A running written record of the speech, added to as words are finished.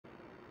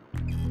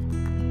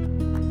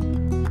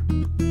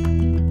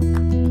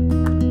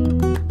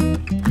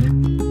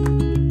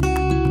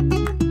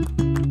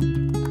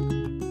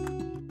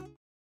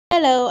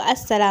Hello,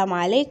 assalamu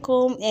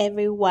alaikum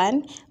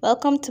everyone.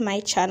 Welcome to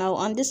my channel.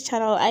 On this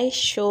channel I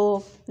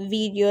show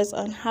videos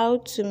on how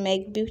to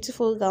make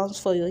beautiful gowns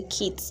for your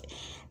kids.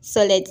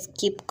 So let's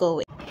keep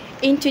going.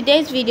 In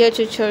today's video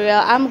tutorial,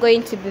 I'm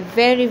going to be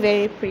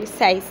very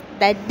precise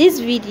that this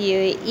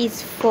video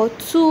is for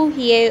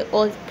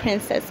 2-year-old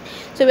princess.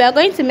 So we are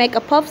going to make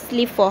a puff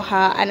sleeve for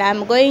her, and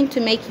I'm going to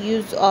make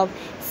use of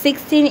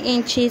 16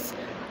 inches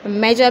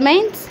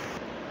measurement.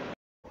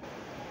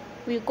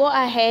 We go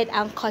ahead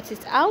and cut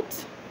it out.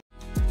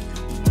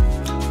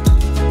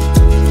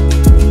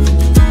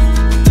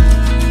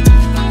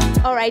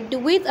 Alright, the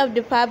width of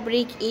the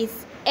fabric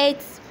is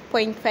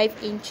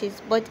 8.5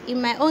 inches, but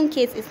in my own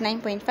case it's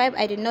 9.5.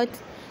 I did not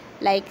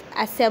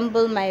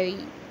assemble my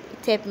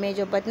tape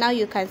measure, but now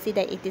you can see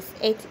that it is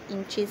 8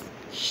 inches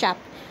sharp.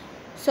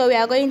 So we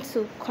are going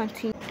to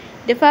continue.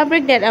 The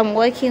fabric that I'm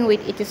working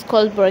with, it is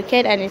called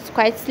brocade, and it's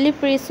quite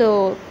slippery,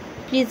 so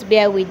please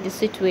bear with the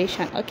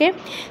situation. Okay,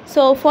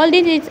 so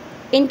folding it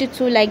into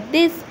two like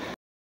this.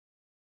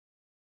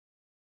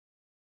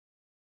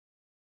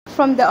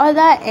 From the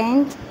other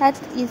end, that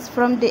is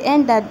from the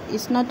end that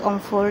is not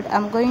unfold,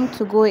 I'm going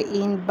to go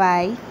in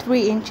by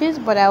 3 inches,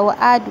 but I will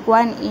add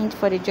 1 inch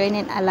for the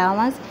joining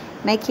allowance,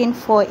 making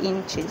 4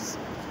 inches.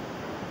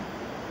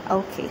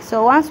 Okay,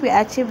 so once we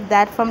achieve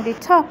that, from the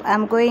top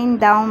I'm going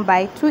down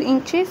by 2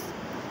 inches.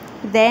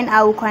 Then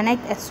I will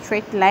connect a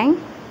straight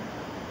line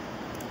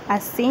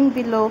as seen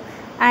below,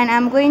 and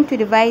I'm going to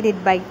divide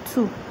it by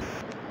 2.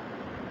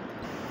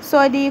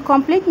 So the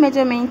complete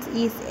measurement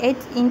is 8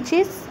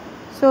 inches.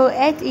 So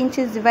 8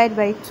 inches divided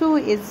by 2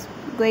 is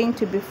going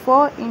to be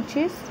 4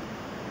 inches.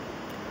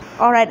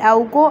 Alright, I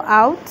will go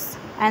out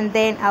and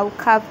then I will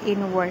curve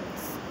inwards.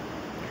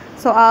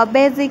 So our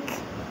basic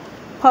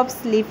puff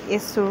sleeve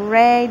is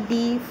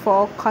ready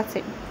for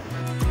cutting.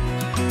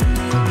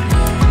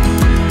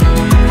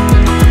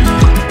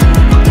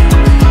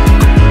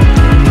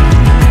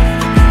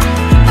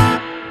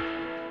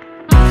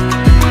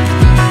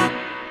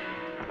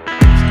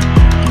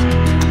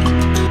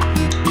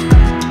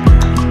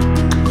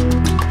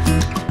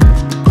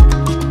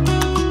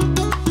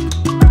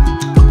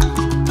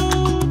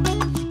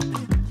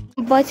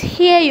 But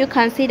here you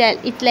can see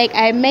that it's like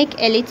I make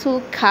a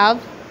little curve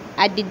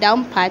at the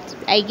down part.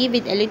 I give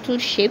it a little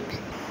shape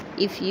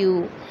if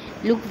you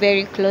look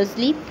very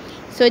closely.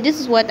 So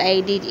this is what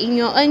I did. In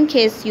your own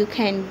case, you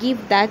can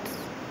give that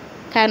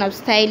kind of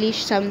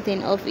stylish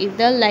something, or if you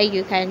don't like,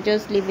 you can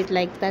just leave it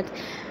like that.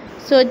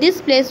 So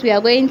this place we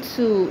are going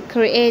to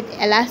create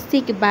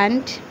elastic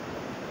band.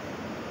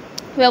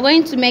 We are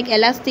going to make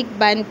elastic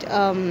band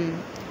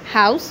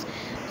house.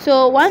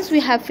 So once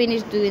we have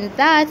finished doing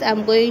that,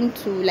 I'm going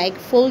to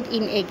fold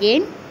in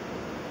again.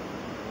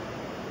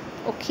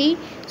 Okay,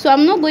 so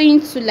I'm not going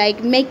to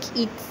make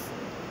it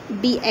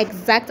be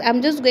exact.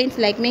 I'm just going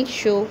to make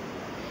sure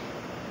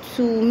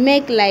to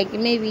make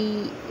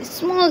maybe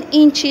small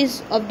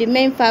inches of the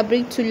main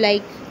fabric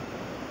to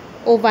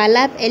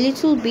overlap a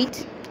little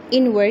bit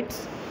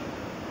inwards,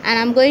 and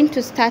I'm going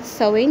to start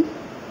sewing.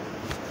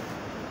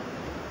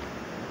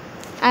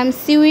 I'm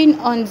sewing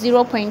on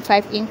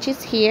 0.5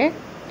 inches here.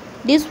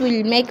 This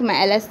will make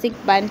my elastic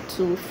band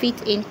to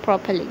fit in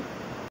properly.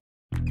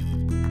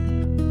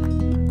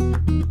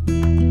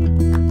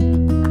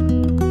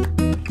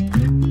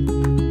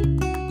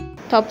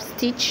 Top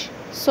stitch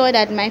so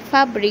that my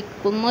fabric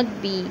will not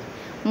be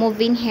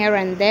moving here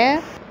and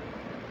there.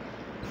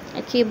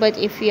 Okay, but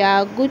if you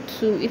are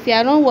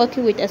not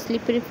working with a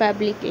slippery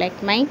fabric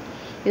like mine,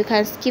 you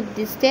can skip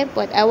this step.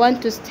 But I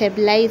want to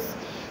stabilize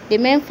the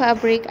main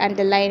fabric and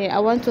the lining. I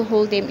want to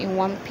hold them in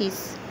one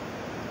piece.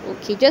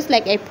 Okay, just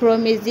like I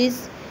promised,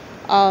 this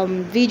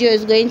video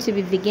is going to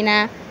be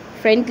beginner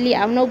friendly.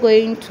 I'm not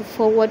going to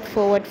forward.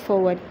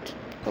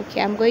 Okay,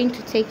 I'm going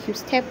to take you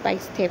step by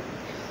step.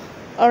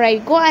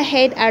 Alright, go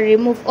ahead and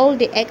remove all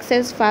the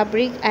excess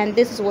fabric, and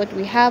this is what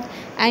we have.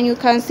 And you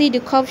can see the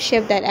curve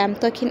shape that I'm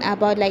talking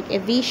about, like a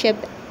V shape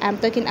I'm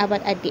talking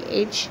about at the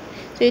edge.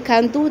 So you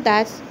can do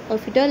that, or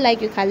if you don't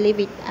like, you can leave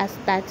it as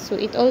that. So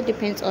it all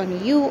depends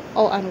on you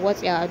or on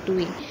what you are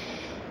doing.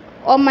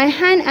 On my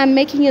hand, I'm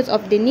making use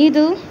of the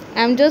needle.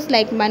 I'm just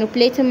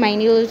manipulating my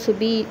needle to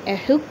be a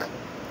hook,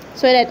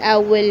 so that I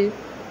will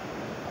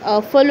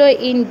follow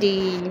in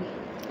the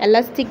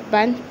elastic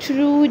band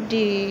through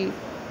the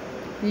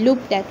loop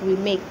that we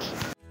make.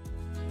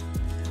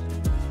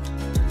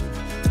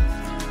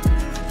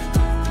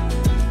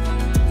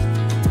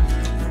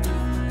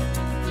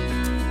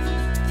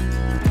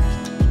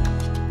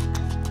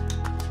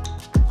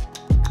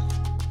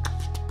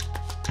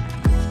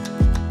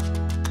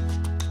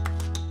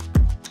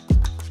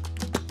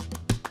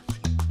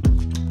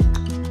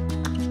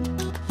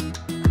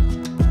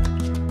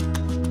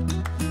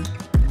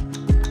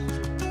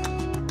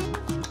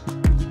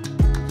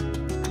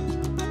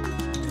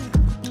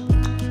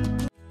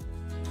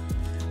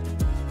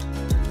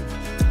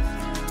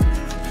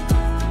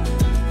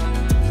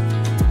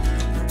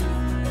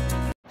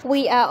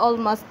 We are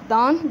almost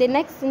done. The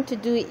next thing to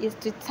do is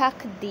to tack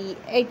the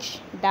edge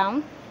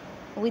down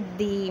with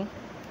the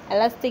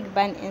elastic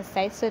band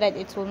inside so that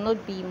it will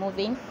not be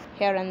moving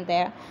here and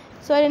there.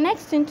 So the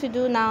next thing to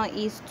do now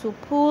is to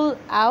pull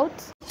out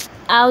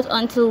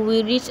until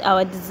we reach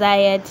our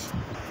desired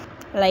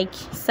like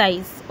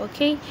size.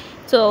 Okay,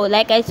 so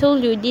like I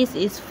told you, this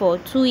is for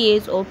 2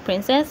 years old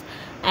princess,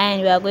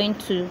 and we are going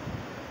to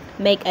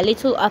make a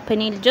little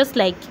opening, just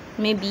like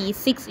maybe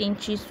 6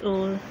 inches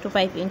or to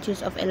 5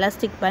 inches of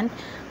elastic band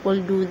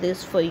will do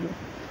this for you.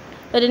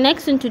 But the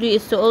next thing to do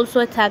is to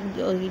also tag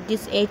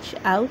this edge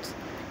out,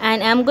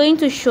 and I'm going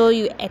to show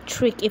you a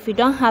trick if you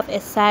don't have a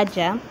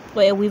serger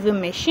or a weaving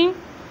machine.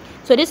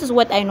 So this is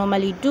what I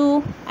normally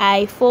do.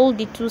 I fold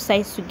the two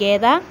sides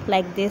together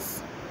like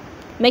this,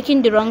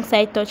 making the wrong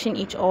side touching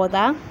each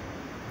other.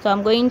 So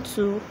I'm going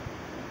to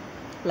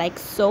like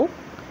sew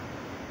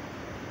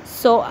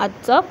at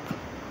top,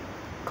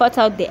 cut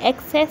out the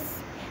excess,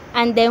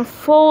 and then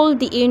fold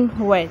the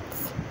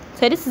inwards.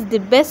 So this is the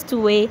best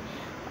way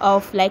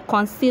of like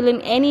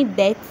concealing any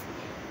dirt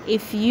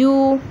if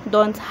you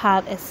don't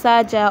have a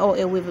serger or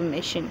a weaving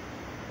machine.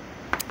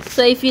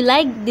 So if you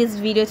like this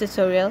video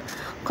tutorial,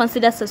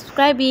 consider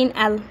subscribing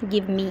and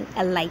give me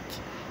a like,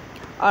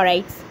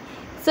 alright,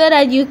 so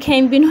that you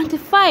can be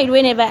notified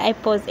whenever I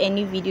post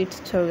any video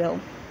tutorial.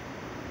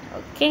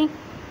 Okay,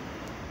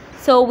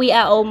 so we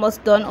are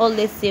almost done, or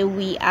let's say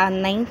we are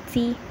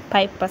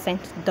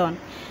 95% done.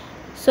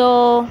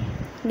 So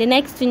the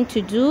next thing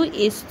to do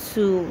is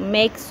to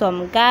make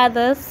some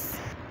gathers,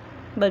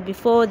 but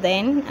before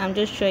then I'm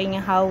just showing you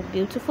how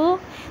beautiful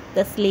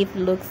the sleeve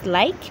looks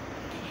like.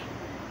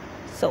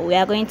 So we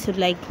are going to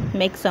like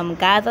make some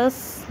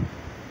gathers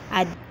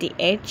at the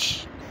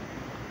edge.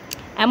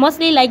 I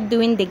mostly like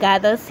doing the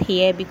gathers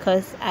here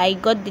because I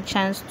got the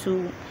chance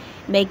to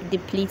make the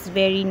pleats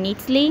very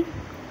neatly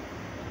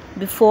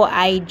before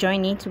I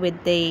join it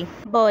with the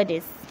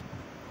borders.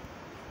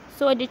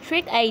 So the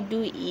trick I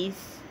do is,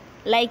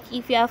 like,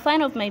 if you are a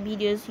fan of my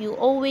videos, you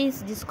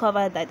always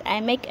discover that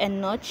I make a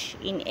notch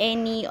in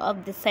any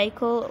of the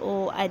cycle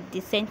or at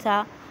the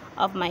center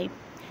of my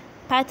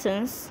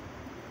patterns.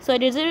 So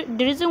the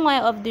reason why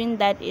of doing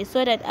that is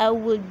so that I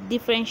will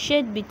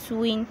differentiate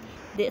between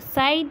the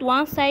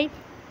one side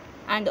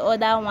and the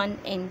other one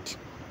end.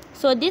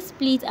 So this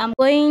pleat, I'm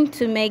going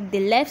to make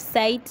the left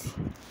side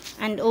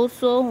and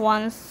also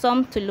want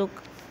some to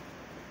look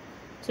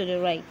to the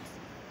right.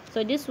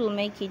 So this will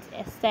make it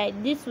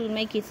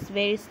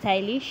very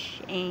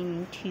stylish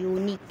and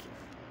unique.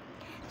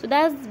 So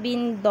that's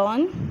been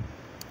done.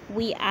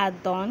 We are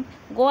done.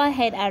 Go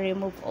ahead and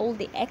remove all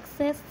the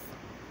excess.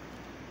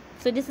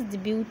 So this is the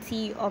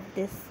beauty of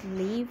this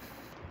sleeve.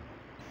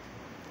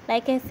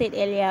 Like I said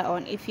earlier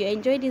on, if you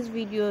enjoyed this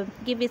video,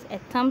 give it a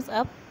thumbs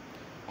up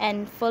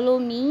and follow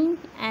me,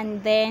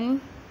 and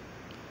then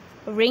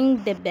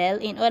ring the bell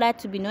in order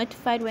to be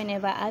notified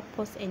whenever I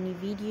post any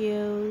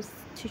videos,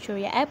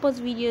 tutorial. I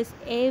post videos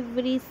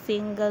every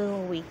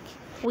single week.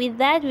 With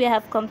that, we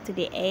have come to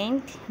the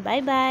end.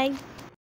 Bye bye.